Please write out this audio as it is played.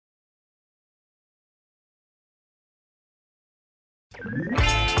Girl,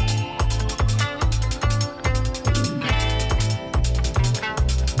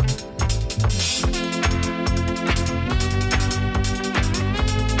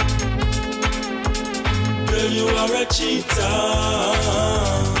 you are a cheater.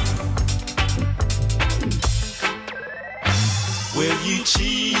 Well, you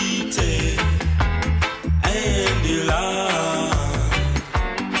cheated and you lied.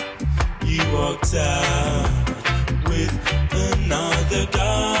 You walked out with another guy.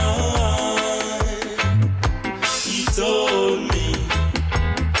 You told me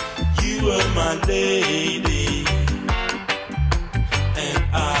you were my lady, and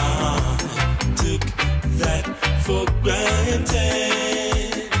I took that for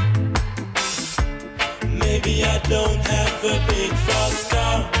granted. Maybe I don't have a big fast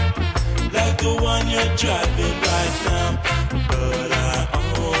car like the one you're driving right now, but I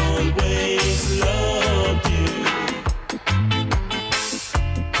always loved you,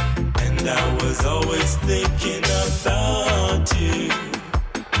 and I was always thinking about you.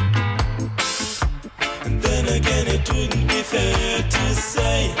 And then again, it wouldn't be fair to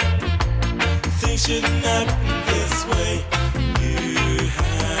say things shouldn't happen this way. You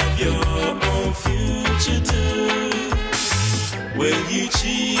have your own future too. Well, you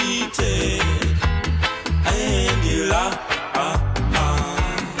cheated and you lied.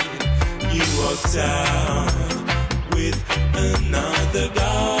 You walked out with another guy.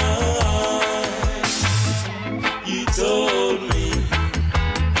 You told me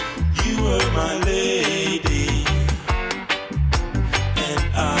you were my lady, and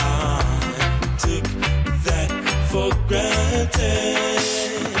I took that for granted.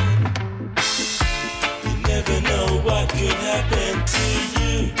 You never know what could happen to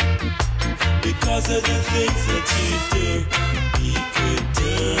you because of the things that you do. He could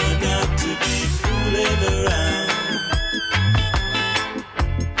turn out to be fooling around,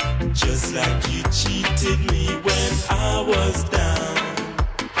 just like you cheated me when I was down.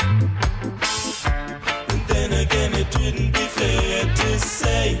 And then again, it wouldn't be fair to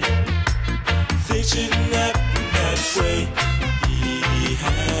say things shouldn't happen that way. He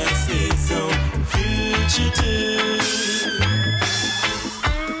has his own future too.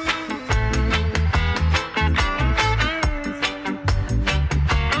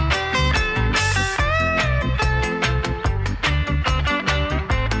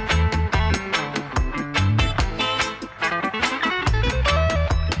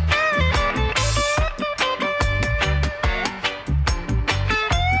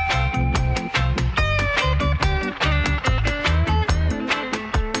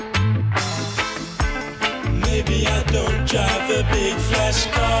 Maybe I don't drive a big flash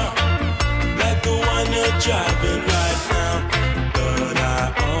car like the one you're driving right now, but I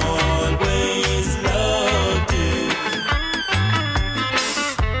always loved you,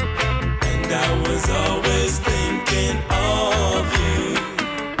 and I was always thinking of you.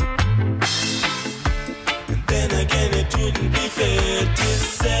 And then again, it wouldn't be fair to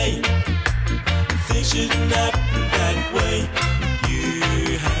say things shouldn't happen that way.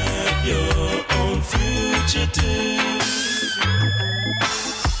 You have your own future too.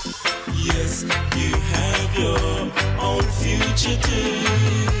 Yes, you have your own future too.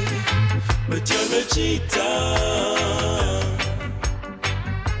 But you're a cheater.